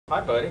Hi,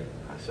 buddy.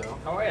 Hi, Sal.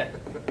 How are you?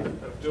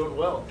 I'm doing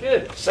well.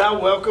 Good.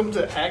 Sal, welcome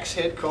to Axe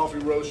Head Coffee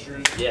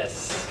Roasters.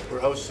 Yes. We're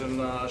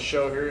hosting a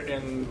show here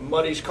in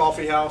Muddy's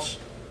Coffee House,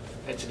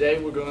 and today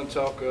we're going to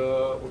talk.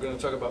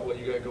 About what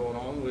you got going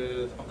on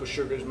with Uncle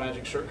Sugars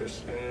Magic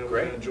Circus, and we're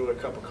going to enjoy a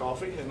cup of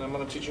coffee, and I'm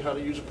going to teach you how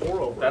to use a pour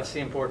over. That's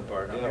the important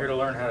part. I'm here to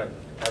learn how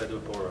to do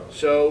a pour over.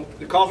 So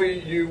the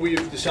coffee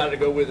we've decided to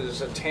go with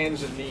is a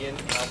Tanzanian.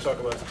 And I'll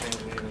talk about the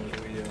Tanzanian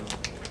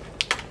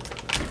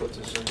as we put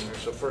this in there.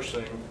 So first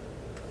thing,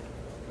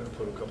 I'm going to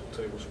put a couple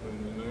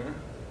tablespoons in there.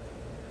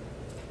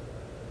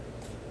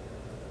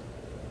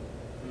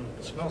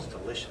 It smells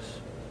delicious.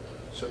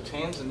 So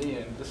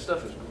Tanzanian, this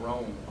stuff is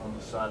grown on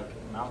the side of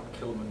Mount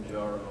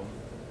Kilimanjaro.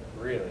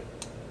 Really?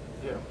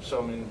 Yeah.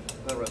 So I mean,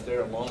 that right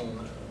there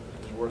alone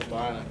is worth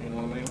buying it. You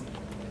know what I mean?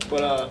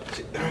 But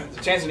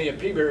the Tanzania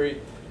peaberry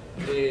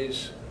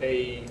is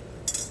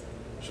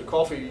so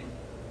coffee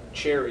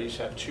cherries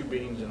have 2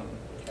 beans in them.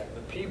 Okay.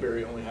 The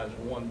peaberry only has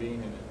 1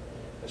 bean in it,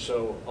 and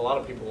so a lot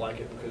of people like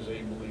it because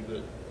they believe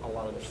that a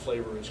lot of the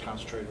flavor is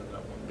concentrated in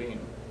that 1 bean.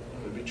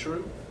 Would it be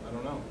true? I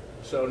don't know.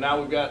 So now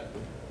we've got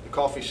the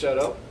coffee set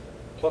up.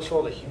 Plus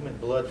all the human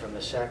blood from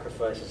the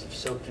sacrifices have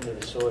soaked into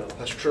the soil.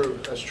 That's true.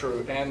 That's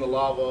true. And the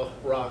lava,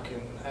 rock,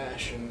 and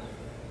ash, and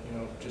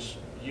just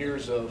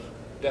years of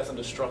death and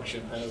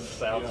destruction have.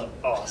 Sounds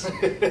awesome.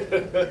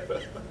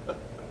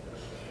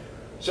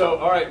 So,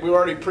 all right, we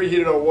already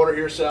preheated our water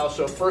here, Sal.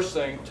 So first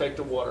thing, take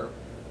the water,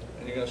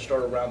 and you're going to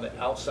start around the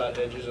outside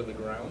edges of the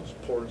grounds,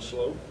 pour it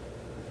slow.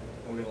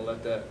 We're going to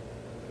let that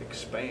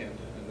expand,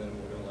 and then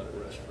we're going to let it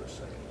rest for a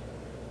second.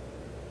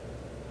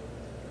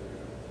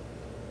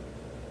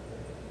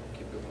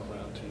 Keep going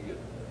around until you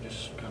get,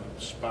 just kind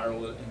of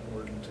spiral it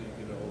inward until you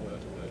get all the way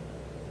out the way.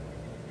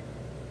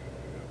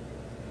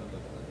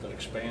 Let that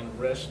expand and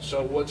rest.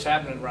 So what's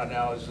happening right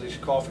now is these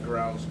coffee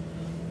grounds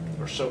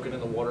are soaking in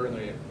the water, and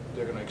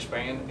they're going to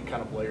expand and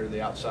kind of layer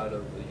the outside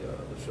of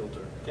the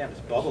filter. Yeah, it's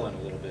bubbling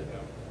a little bit.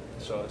 Yeah.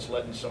 So it's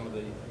letting some of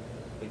the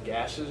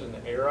gases and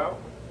the air out,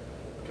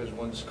 because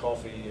once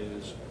coffee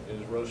is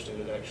roasted,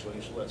 it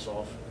actually lets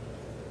off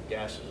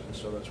gases, and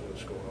so that's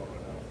what's going on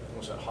right now.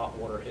 Once that hot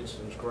water hits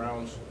those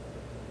grounds,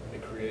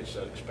 it creates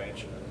that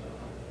expansion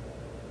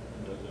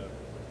and does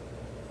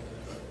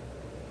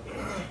that.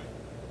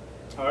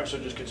 All right, so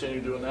just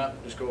continue doing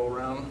that. Just go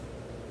around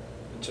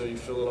until you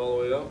fill it all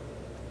the way up.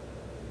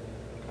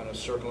 Kind of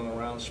circling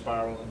around,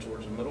 spiraling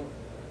towards the middle.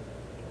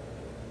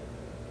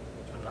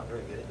 I'm not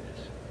very good at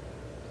this.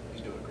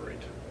 He's doing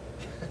great.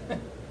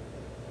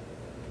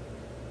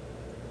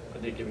 I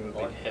did give him a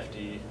big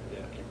hefty,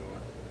 keep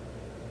going.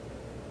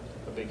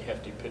 A big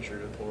hefty pitcher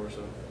to pour,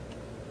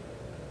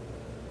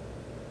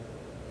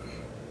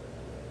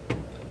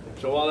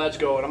 So while that's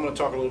going, I'm going to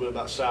talk a little bit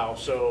about Sal.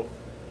 So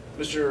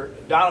Mr.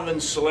 Donovan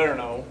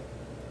Salerno,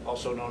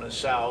 also known as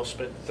Sal,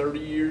 spent 30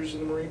 years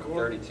in the Marine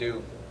Corps.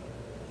 32.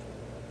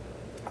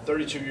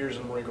 32 years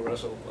in the Marine Corps,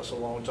 that's a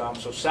long time.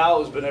 So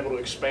Sal has been able to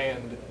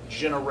expand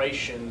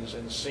generations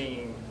and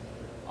seen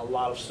a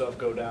lot of stuff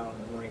go down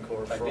in the Marine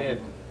Corps. I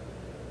did.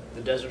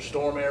 The Desert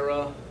Storm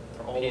era.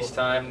 From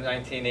peacetime,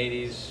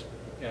 1980s,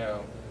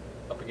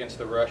 up against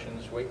the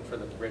Russians, waiting for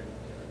the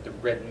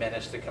Red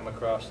Menace to come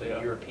across the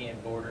European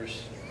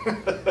borders.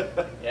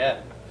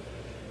 Yeah.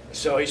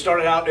 So he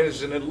started out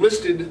as an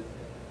enlisted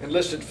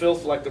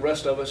filth like the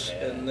rest of us,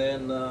 and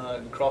then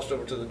crossed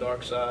over to the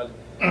dark side,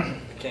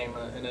 became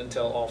an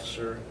intel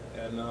officer,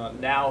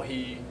 and now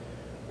he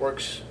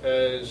works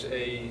as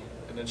an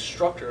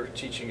instructor,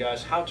 teaching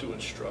guys how to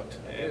instruct.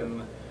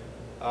 And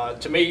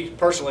to me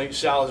personally,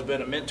 Sal has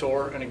been a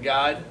mentor and a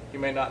guide. You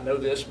may not know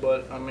this,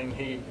 but I mean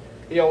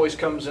he always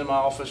comes in my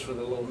office with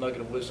a little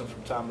nugget of wisdom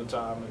from time to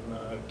time,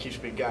 and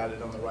keeps me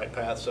guided on the right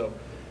path. So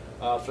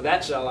for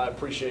that, Sal, I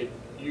appreciate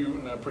you,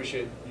 and I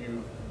appreciate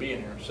you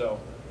being here. So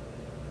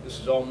this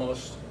is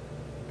almost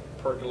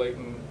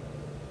percolating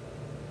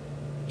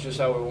just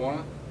how we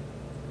want it.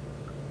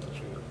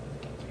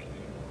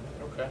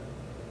 Okay.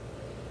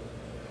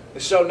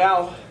 So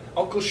now,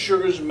 Uncle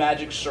Sugars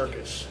Magic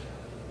Circus.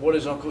 What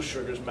is Uncle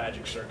Sugars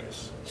Magic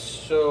Circus?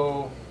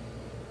 So,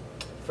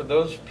 for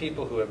those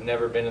people who have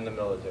never been in the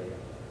military,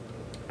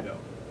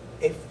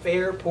 a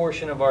fair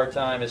portion of our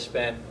time is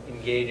spent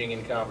engaging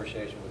in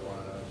conversation with one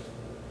another.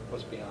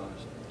 Let's be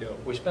honest.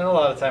 Yep. We spend a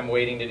lot of time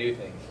waiting to do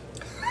things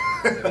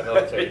in the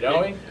military,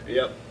 don't we?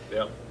 Yep.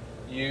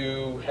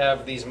 You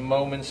have these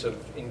moments of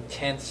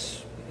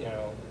intense,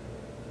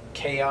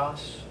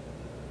 chaos.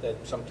 That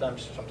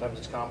sometimes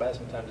it's combat,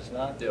 sometimes it's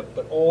not. Yep.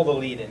 But all the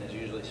lead-in is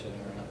usually sitting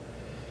around.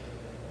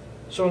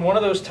 So in one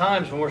of those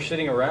times when we're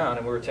sitting around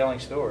and we're telling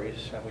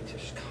stories, and we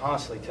just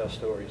constantly tell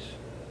stories,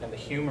 and the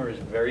humor is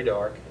very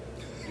dark,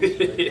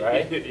 usually,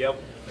 right? Yep.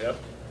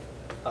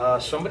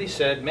 Somebody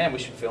said, "Man, we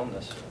should film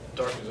this."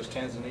 Dark as this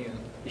Tanzanian.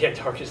 Yeah,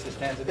 dark as this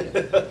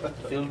Tanzania,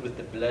 filled with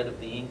the blood of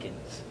the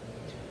Incans.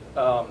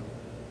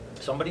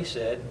 Somebody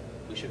said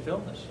we should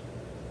film this,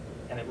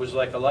 and it was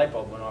like a light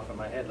bulb went off in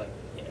my head. Like,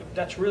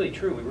 that's really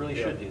true. We really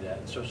should do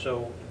that.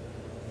 So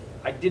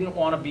I didn't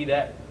want to be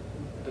the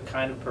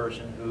kind of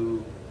person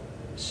who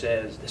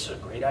says, this is a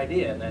great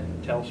idea, and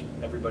then tells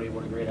everybody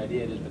what a great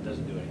idea it is, but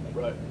doesn't do anything.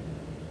 Right.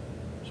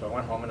 So I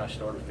went home and I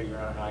started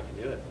figuring out how I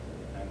could do it.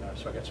 And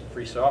so I got some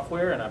free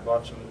software, and I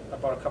bought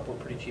a couple of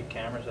pretty cheap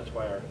cameras. That's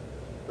why our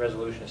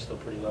resolution is still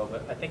pretty low.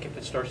 But I think if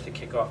it starts to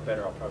kick off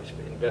better, I'll probably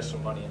invest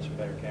some money in some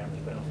better cameras.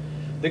 But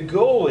the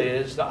goal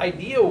is, the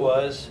idea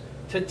was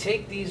to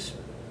take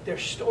their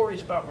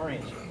stories about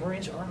Marines.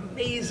 Marines are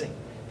amazing.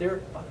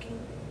 They're fucking,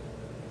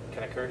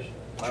 can I curse?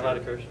 Am I allowed to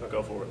curse? Okay.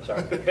 Go for it.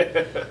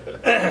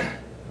 Sorry.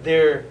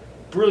 They're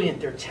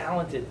brilliant. They're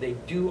talented. They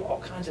do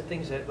all kinds of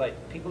things that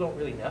like people don't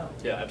really know.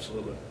 Yeah,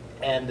 absolutely.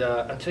 And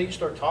until you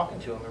start talking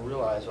to them and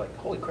realize, like,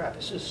 holy crap,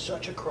 this is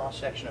such a cross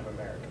section of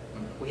America.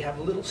 Mm-hmm. We have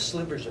little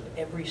slivers of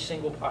every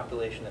single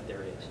population that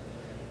there is,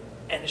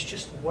 and it's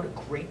just what a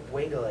great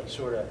way to like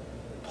sort of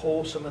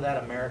pull some of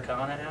that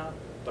Americana out,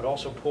 but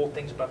also pull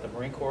things about the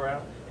Marine Corps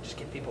out and just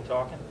get people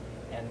talking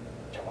and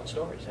telling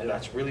stories. And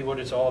that's really what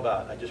it's all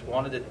about. I just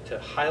wanted to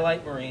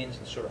highlight Marines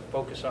and sort of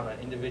focus on an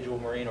individual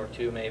Marine or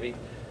two maybe,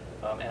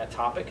 and a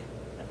topic,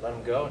 and let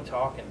them go and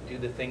talk and do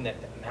the thing, that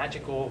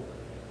magical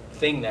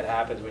thing that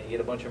happens when you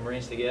get a bunch of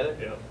Marines together.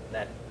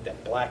 Yeah.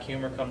 That black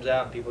humor comes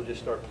out and people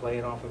just start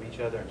playing off of each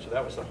other. And so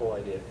that was the whole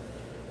idea.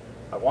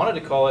 I wanted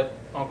to call it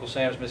Uncle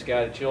Sam's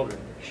Misguided Children.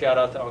 Shout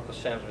out to Uncle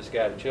Sam's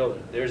Misguided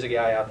Children. There's a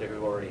guy out there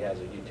who already has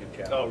a YouTube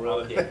channel. Oh,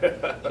 really?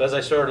 Yeah. But as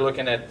I started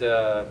looking at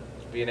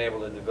being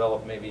able to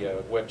develop maybe a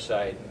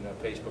website and a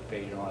Facebook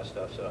page and all that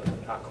stuff, so I was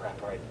like, oh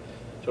crap, right.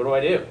 So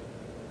what do?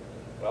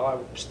 Well,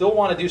 I still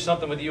want to do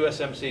something with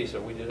USMC,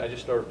 so I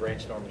just started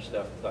brainstorming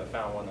stuff. I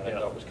found one that I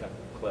thought was kind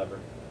of clever.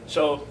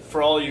 So,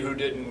 for all of you who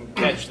didn't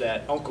catch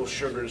that, Uncle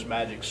Sugars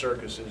Magic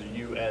Circus is a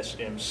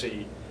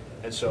USMC,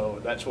 and so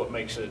that's what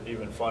makes it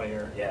even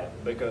funnier. Yeah.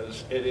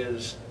 Because it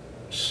is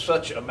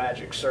such a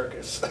magic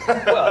circus.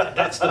 Well,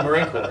 that's the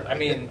Marine Corps. I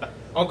mean,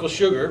 Uncle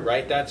Sugar,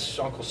 right? That's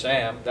Uncle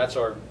Sam. That's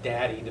our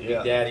daddy. The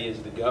big daddy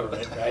is the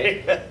government,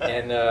 right?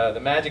 And the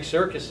Magic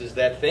Circus is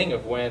that thing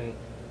of when,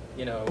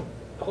 you know,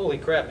 holy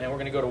crap, man, we're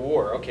going to go to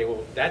war. Okay,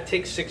 well, that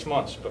takes 6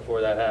 months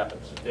before that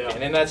happens. Yeah.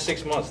 And in that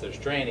 6 months, there's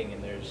training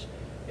and there's,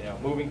 you know,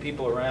 moving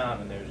people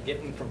around and there's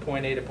getting from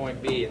point A to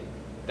point B, and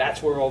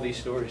that's where all these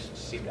stories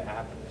seem to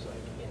happen. It's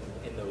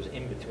like in those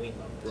in-between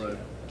moments. Right. You know?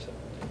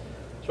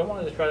 So I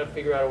wanted to try to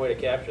figure out a way to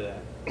capture that.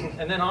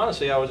 And then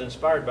honestly, I was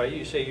inspired by you.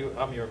 You say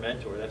I'm your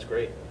mentor. That's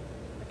great.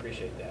 I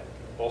appreciate that.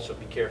 Also,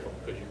 be careful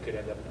because you could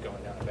end up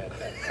going down a bad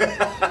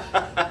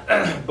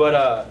path.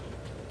 But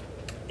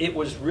it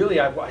was really,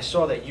 I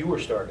saw that you were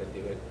starting to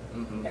do it,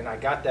 and I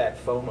got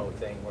that FOMO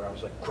thing where I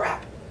was like,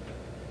 crap,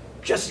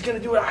 Jesse's going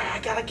to do it. I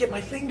got to get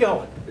my thing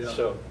going. Yeah.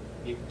 So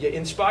you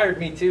inspired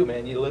me too,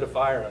 man. You lit a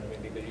fire under me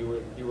because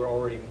you were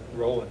already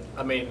rolling.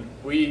 I mean,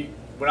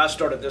 when I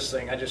started this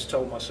thing, I just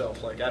told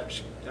myself, like,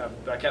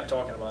 I kept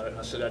talking about it, and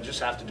I said, I just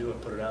have to do it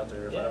and put it out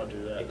there if I don't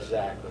do that.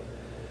 Exactly.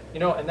 You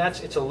know, and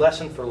it's a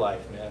lesson for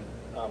life, man,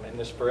 and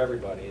this for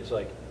everybody. It's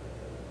like,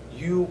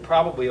 you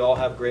probably all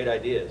have great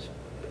ideas.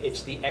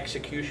 It's the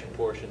execution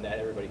portion that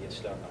everybody gets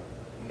stuck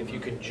on. If you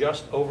can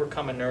just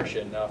overcome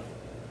inertia enough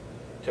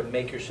to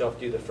make yourself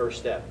do the first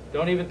step.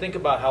 Don't even think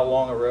about how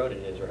long a road it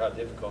is or how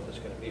difficult it's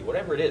going to be.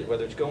 Whatever it is,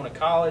 whether it's going to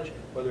college,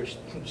 whether it's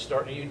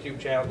starting a YouTube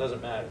channel, it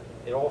doesn't matter.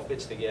 It all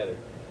fits together.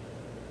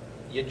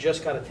 You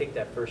just got to take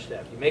that first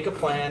step. You make a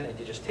plan and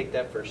you just take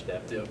that first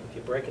step. Yep. If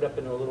you break it up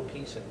into a little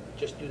piece and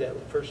just do that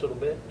first little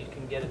bit, you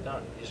can get it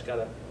done. You just got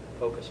to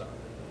focus on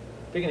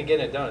it. Speaking of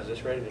getting it done, is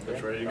this ready to go?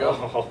 It's ready to go.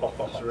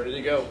 Oh. It's ready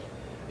to go.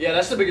 Yeah,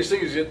 that's the biggest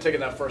thing is taking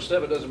that first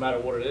step. It doesn't matter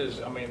what it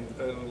is. I mean,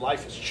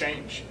 life has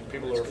changed.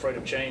 People are afraid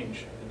of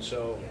change. And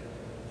so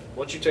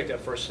once you take that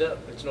first step,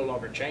 it's no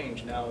longer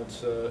change. Now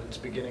it's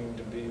beginning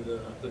to be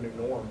the new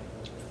norm.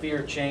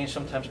 Fear of change.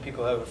 Sometimes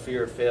people have a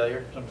fear of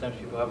failure. Sometimes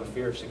people have a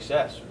fear of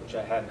success, which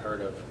I hadn't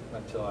heard of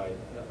until I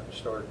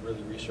started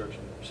really researching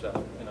stuff,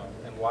 you know,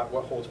 and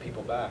what holds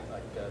people back.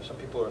 Like some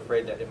people are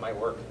afraid that it might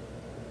work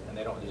and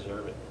they don't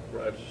deserve it.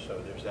 Right. So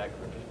there's that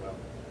group as well.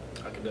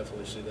 I can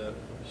definitely see that.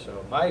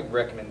 So my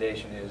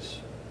recommendation is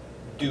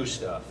do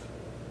stuff.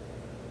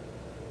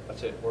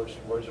 That's it. Words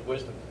of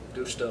wisdom.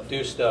 Do stuff.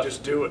 Do stuff.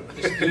 Just do it.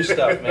 Just do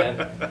stuff,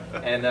 man.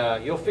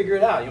 And you'll figure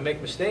it out. You'll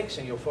make mistakes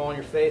and you'll fall on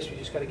your face. You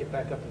just got to get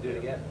back up and do it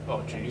again.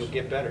 Oh, geez. And you'll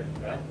get better,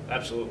 right?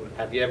 Absolutely.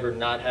 Have you ever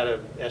not had a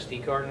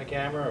SD card in the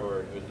camera,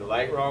 or was the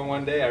light wrong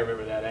one day? I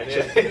remember that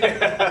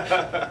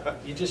actually.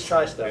 You just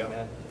try stuff,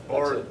 man. That's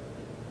or it.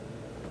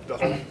 The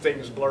whole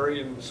thing's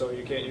blurry, and so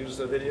you can't use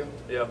the video.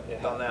 Yeah,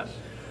 done that. happens.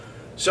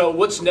 So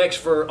what's next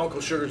for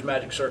Uncle Sugars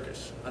Magic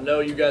Circus? I know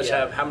you guys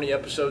have how many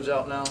episodes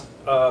out now?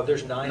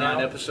 There's 9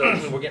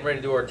 episodes. We're getting ready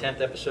to do our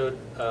 10th episode.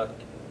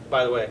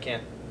 By the way, I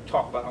can't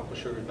talk about Uncle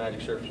Sugars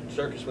Magic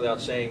Circus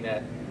without saying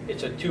that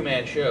it's a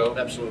 2-man show.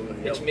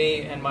 Absolutely. It's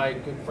me and my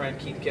good friend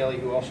Keith Kelly,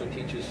 who also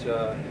teaches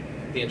the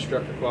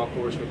instructor qual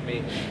course with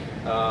me.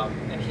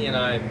 And he and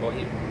I, well,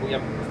 we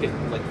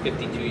have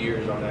 52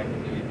 years on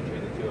active duty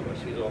between the two of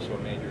us. He's also a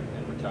major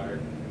and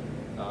retired.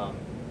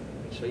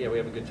 So yeah, we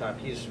have a good time.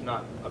 He's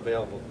not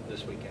available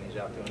this weekend. He's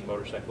out doing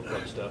motorcycle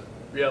club stuff.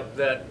 Yep,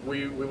 that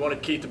we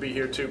wanted Keith to be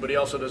here too, but he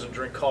also doesn't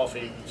drink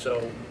coffee,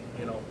 so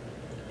you know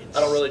I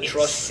don't really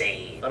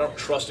insane. I don't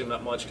trust him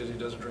that much because he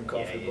doesn't drink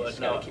coffee. Yeah, you just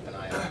gotta keep an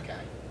eye on that guy.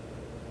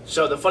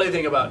 So the funny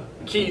thing about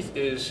Keith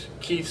is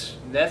Keith's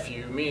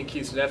nephew. Me and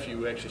Keith's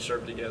nephew actually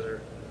served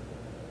together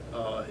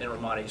in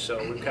Ramadi, so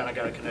we've kind of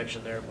got a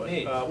connection there.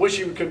 But wish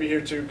he could be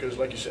here too, because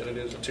like you said, it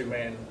is a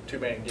two-man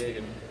gig,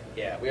 and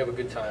yeah, we have a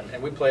good time,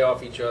 and we play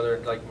off each other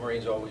like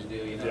Marines always do.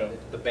 You know, Yeah.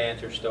 the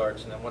banter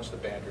starts, and then once the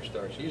banter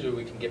starts, usually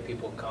we can get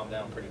people to calm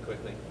down pretty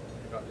quickly.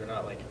 They're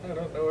not like, I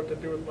don't know what to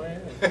do with my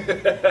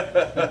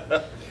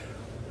hands.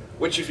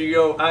 Which, if you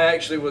go, I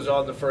actually was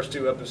on the first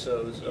 2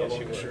 episodes of Yes, you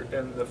Uncle were. Sugars,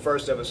 and the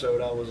first episode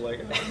I was like,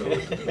 I don't know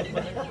what to do with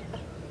my hands.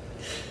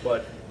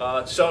 But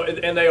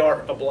and they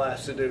are a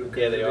blast to do. 'Cause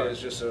Yeah, they are. It's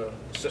just a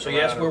So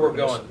yes, where we're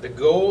going. The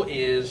goal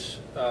is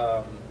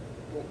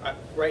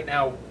right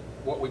now.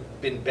 What we've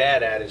been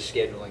bad at is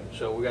scheduling,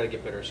 so we got to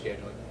get better at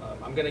scheduling.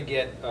 I'm going to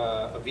get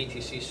a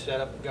VTC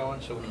setup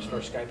going so we can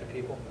start Skyping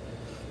people.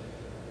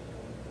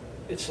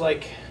 It's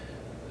like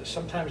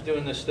sometimes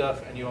doing this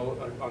stuff, and you'll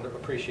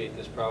appreciate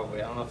this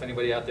probably. I don't know if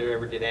anybody out there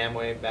ever did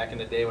Amway back in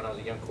the day when I was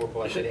a young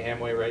corporal. I did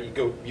Amway, right?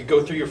 You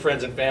go through your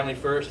friends and family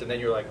first, and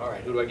then you're like, all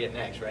right, who do I get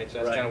next, right?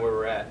 So that's kind of where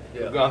we're at.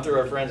 Yeah. We've gone through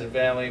our friends and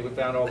family. We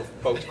found all the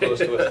folks close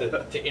to us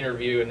to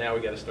interview, and now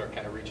we got to start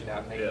kind of reaching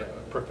out and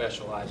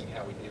professionalizing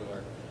how we do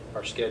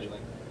our scheduling.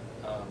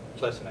 So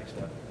that's the next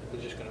step. We're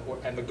just going to,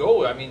 and the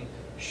goal, I mean,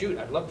 shoot,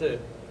 I'd love to,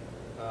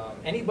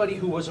 anybody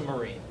who was a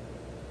Marine,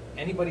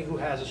 anybody who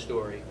has a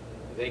story,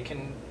 they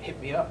can hit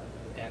me up.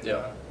 And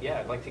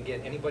I'd like to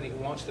get anybody who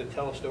wants to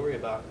tell a story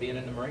about being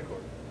in the Marine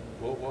Corps.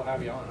 We'll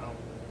have you on.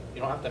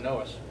 You don't have to know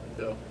us.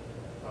 Yeah.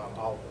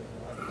 I'll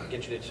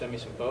get you to send me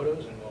some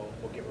photos, and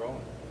we'll get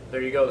rolling.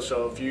 There you go.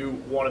 So if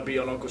you want to be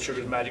on Uncle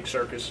Sugars Magic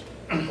Circus,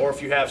 or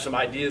if you have some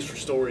ideas for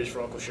stories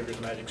for Uncle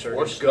Sugars Magic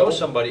Circus, or know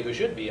somebody who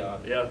should be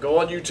on. Yeah, go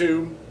on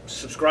YouTube,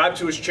 subscribe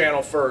to his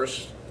channel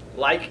first,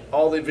 like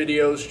all the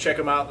videos, check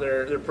them out.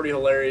 They're pretty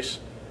hilarious.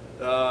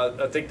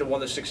 I think the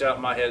one that sticks out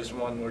in my head is the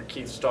one where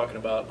Keith's talking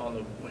about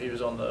he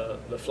was on the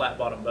flat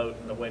bottom boat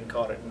and the wind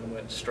caught it and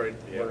went straight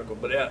vertical.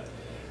 But yeah,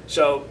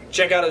 so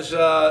check out his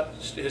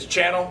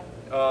channel.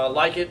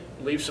 Like it,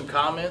 leave some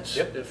comments.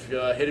 Yep. If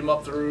hit him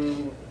up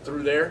through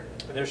there.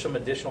 And there's some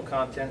additional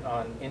content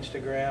on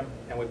Instagram,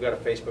 and we've got a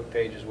Facebook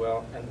page as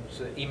well. And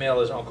so the email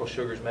is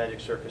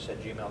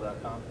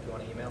unclesugarsmagiccircus@gmail.com if you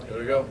want to email me. There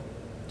we go.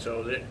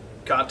 So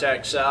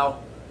contact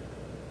Sal.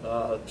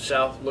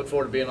 Sal, look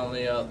forward to being on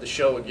the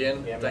show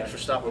again. Yeah, Thanks for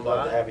stopping We'd by.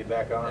 love to have you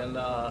back on.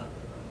 And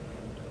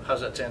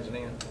how's that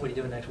Tanzania? What are you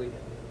doing next weekend?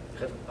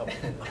 I'll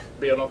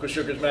be on Uncle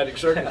Sugar's Magic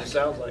Circus. It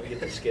sounds like. Get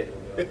the schedule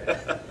going.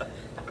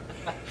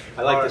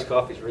 I like this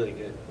coffee. It's really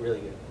good. Really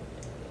good.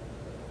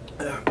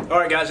 All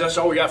right, guys, that's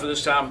all we got for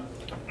this time.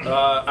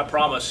 I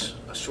promise,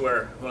 I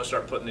swear, I'm going to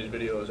start putting these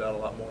videos out a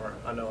lot more.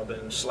 I know I've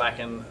been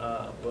slacking,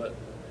 but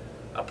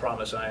I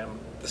promise I am.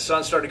 The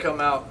sun's starting to come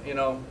out, you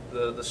know,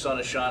 the sun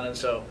is shining,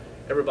 so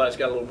everybody's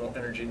got a little more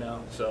energy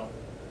now. So,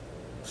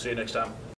 see you next time.